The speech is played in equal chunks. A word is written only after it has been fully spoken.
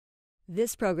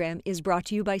This program is brought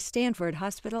to you by Stanford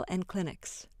Hospital and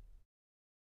Clinics.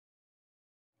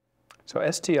 So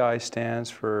STI stands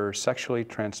for sexually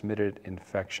transmitted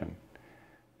infection.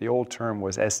 The old term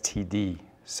was STD,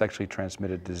 sexually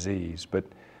transmitted disease, but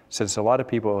since a lot of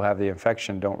people who have the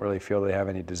infection don't really feel they have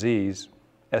any disease,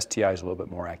 STI is a little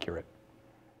bit more accurate.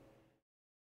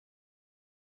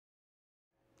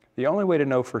 The only way to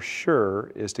know for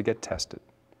sure is to get tested.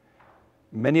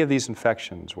 Many of these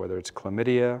infections, whether it's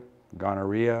chlamydia,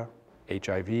 gonorrhea,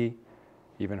 HIV,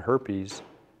 even herpes,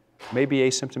 may be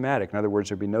asymptomatic. In other words,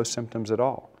 there'd be no symptoms at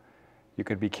all. You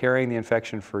could be carrying the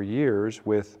infection for years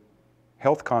with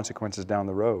health consequences down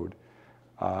the road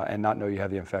and not know you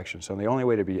have the infection. So the only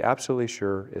way to be absolutely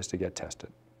sure is to get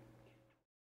tested.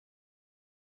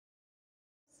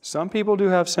 Some people do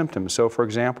have symptoms. So for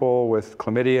example, with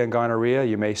chlamydia and gonorrhea,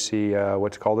 you may see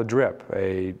what's called a drip,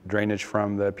 a drainage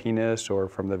from the penis or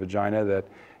from the vagina that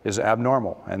is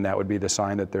abnormal, and that would be the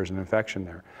sign that there's an infection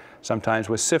there. Sometimes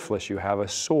with syphilis, you have a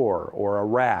sore or a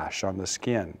rash on the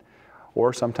skin,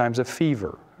 or sometimes a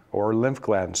fever or lymph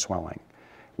gland swelling.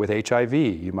 With HIV,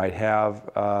 you might have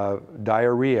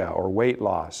diarrhea or weight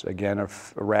loss, again, a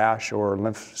rash or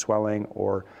lymph swelling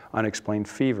or unexplained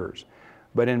fevers.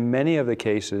 But in many of the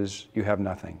cases, you have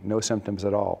nothing, no symptoms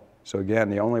at all. So again,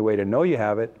 the only way to know you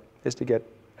have it is to get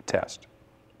a test.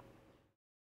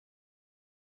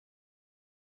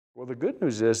 Well, the good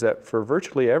news is that for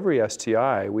virtually every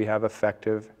STI, we have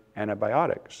effective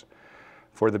antibiotics.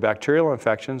 For the bacterial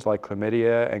infections like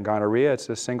chlamydia and gonorrhea, it's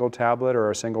a single tablet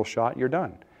or a single shot, you're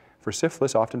done. For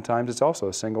syphilis, oftentimes it's also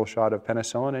a single shot of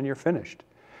penicillin and you're finished.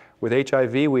 With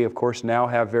HIV, we of course now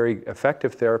have very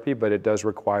effective therapy, but it does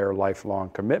require lifelong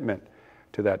commitment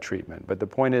to that treatment. But the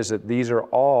point is that these are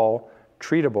all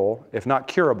treatable, if not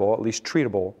curable, at least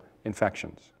treatable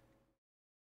infections.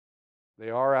 They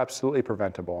are absolutely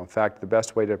preventable. In fact, the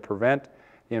best way to prevent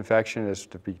the infection is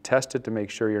to be tested to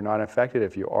make sure you're not infected.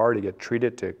 If you are, to get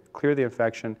treated to clear the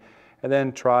infection, and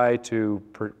then try to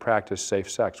practice safe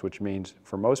sex, which means,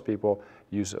 for most people,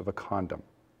 use of a condom.